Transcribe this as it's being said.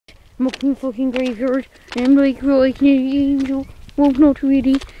smoking fucking graveyard. And I'm like, an angel. Well, not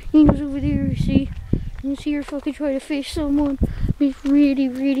really. Angel's over there, you see. You see her fucking try to fish someone. It's really,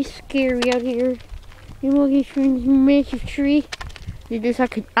 really scary out here. You're looking through this massive tree. There's just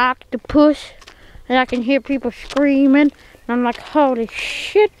like an octopus. And I can hear people screaming. And I'm like, holy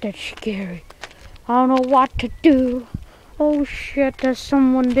shit, that's scary. I don't know what to do. Oh shit, there's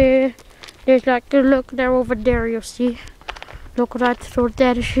someone there. There's like, look, they're over there, you see. Look at that, so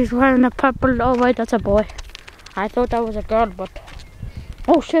that she's wearing a purple. Oh wait, that's a boy. I thought that was a girl, but...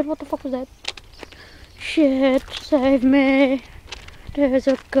 Oh shit, what the fuck was that? Shit, save me. There's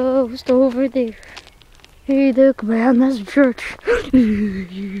a ghost over there. Hey, look, man, that's a church.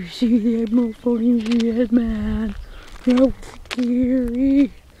 You see that motherfucking shit, man? That was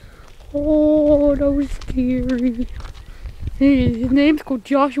scary. Oh, that was scary. Hey, his name's called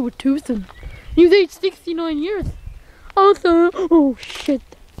Joshua Tucson. He's aged 69 years. Awesome. Oh, shit.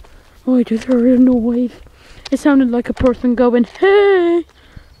 Oh, I just heard a noise. It sounded like a person going, hey.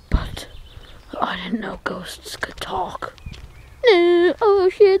 But I didn't know ghosts could talk. No. Oh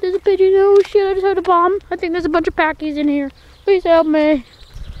shit, there's a pigeon. Oh shit, I just heard a bomb. I think there's a bunch of packies in here. Please help me.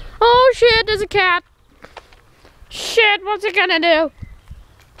 Oh shit, there's a cat. Shit, what's it gonna do?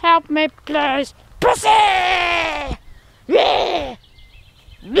 Help me, please. Pussy! Yeah!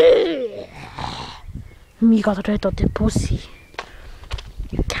 Yeah! Mi got rid of the pussy.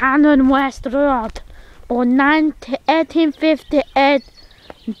 Cannon West Road. On 1858.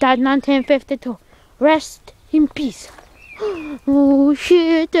 Died 1952. Rest in peace. Oh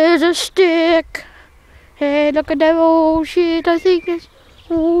shit, there's a stick. Hey, look at that. Oh shit, I think it's...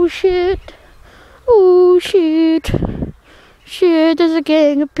 Oh shit. Oh shit. Shit, there's a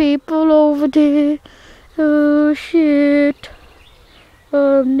gang of people over there. Oh shit.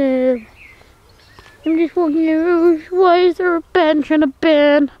 Oh no. I'm just walking here. Why is there a bench and a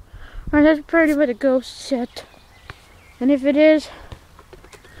bin? Or that's probably where the ghost sit. And if it is,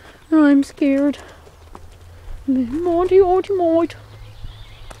 I'm scared. Mighty, might.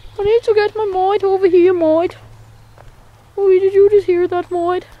 I need to get my might over here, might. Oh, did you just hear that,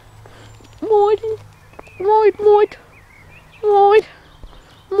 might? Might. Might. Mighty,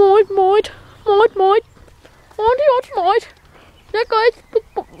 might. That guy's...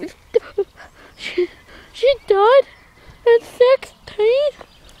 She died at 16?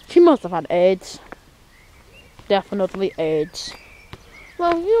 She must have had AIDS. Definitely AIDS.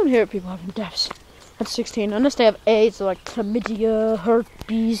 Well, you don't hear people having deaths at 16 unless they have AIDS, like chlamydia,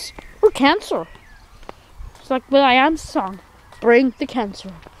 herpes, or cancer. It's like Will I Am's song, bring the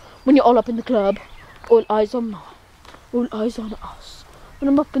cancer. When you're all up in the club, all eyes on me, all eyes on us. When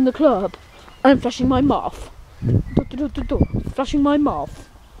I'm up in the club, I'm flashing my mouth. Flashing my mouth.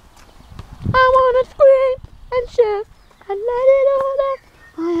 I wanna scream and shout and let it all out.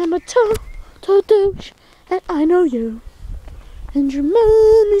 I am a total douche, and I know you. And your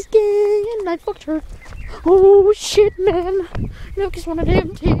mom is gay, and I fucked her. Oh shit, man! Look, it's one of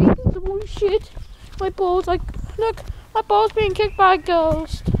them things. Oh shit! My balls, like, look, my balls being kicked by a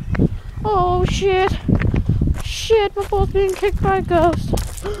ghost. Oh shit! Shit, my balls being kicked by a ghost.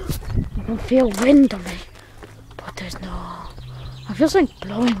 I can feel wind on me, but there's no. I feel something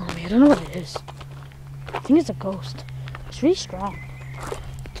blowing on me. I don't know what it is. I think it's a ghost. It's really strong.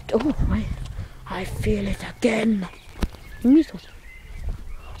 Oh, wait. I feel it again.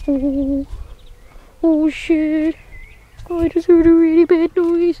 Oh. Oh, shit. Oh, I just heard a really bad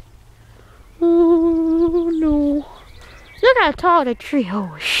noise. Oh, no. Look how tall the tree.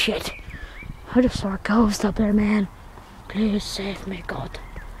 Oh, shit. I just saw a ghost up there, man. Please save me, God.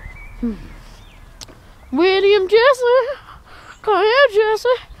 William Jesse. Come here,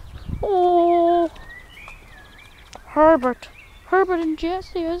 Jesse. Oh. Herbert and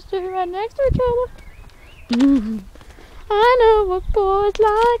Jesse are still right next to each other. I know what boys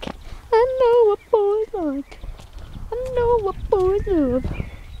like. I know what boys like. I know what boys love.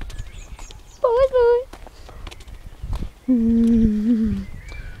 Boys like.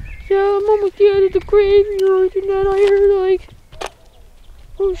 So I'm almost out of the graveyard, and then I hear like,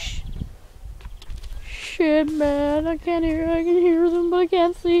 oh shit, man! I can hear them, but I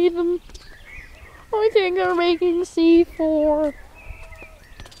can't see them. I think they're making C4.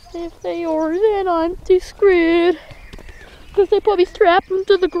 If they are, then I'm too screwed. Because they probably strap them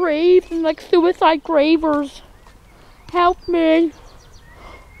to the graves and like suicide gravers. Help me.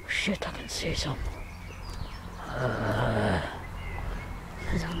 Oh, shit, I can see some.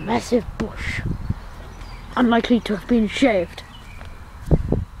 There's a massive bush. Unlikely to have been shaved.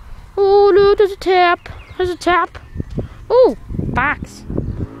 Oh, look, there's a tap. There's a tap. Oh, box.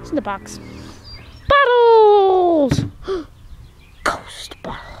 What's in the box? Bottles! Ghost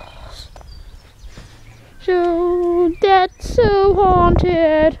bottles. So that's so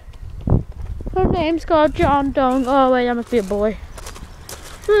haunted. Her name's called Johnstone. Oh wait, that must be a boy.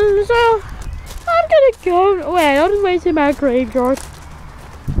 So I'm gonna go. Wait, I'll just wait in my graveyard.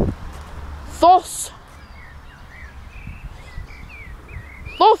 Thus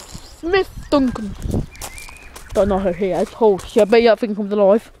Smith Duncan. Don't know who he is. Oh shit, but yeah, I think comes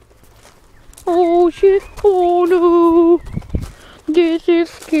alive. Oh shit, oh no. This is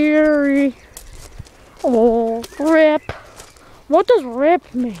scary. Oh, rip. What does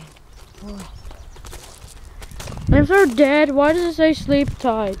rip mean? If they're dead, why does it say sleep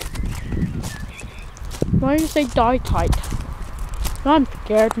tight? Why does it say die tight? I'm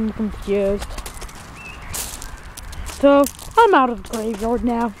scared and confused. So, I'm out of the graveyard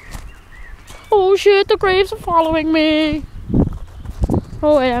now. Oh shit, the graves are following me.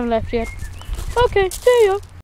 Oh wait, I haven't left yet. Okay, see ya.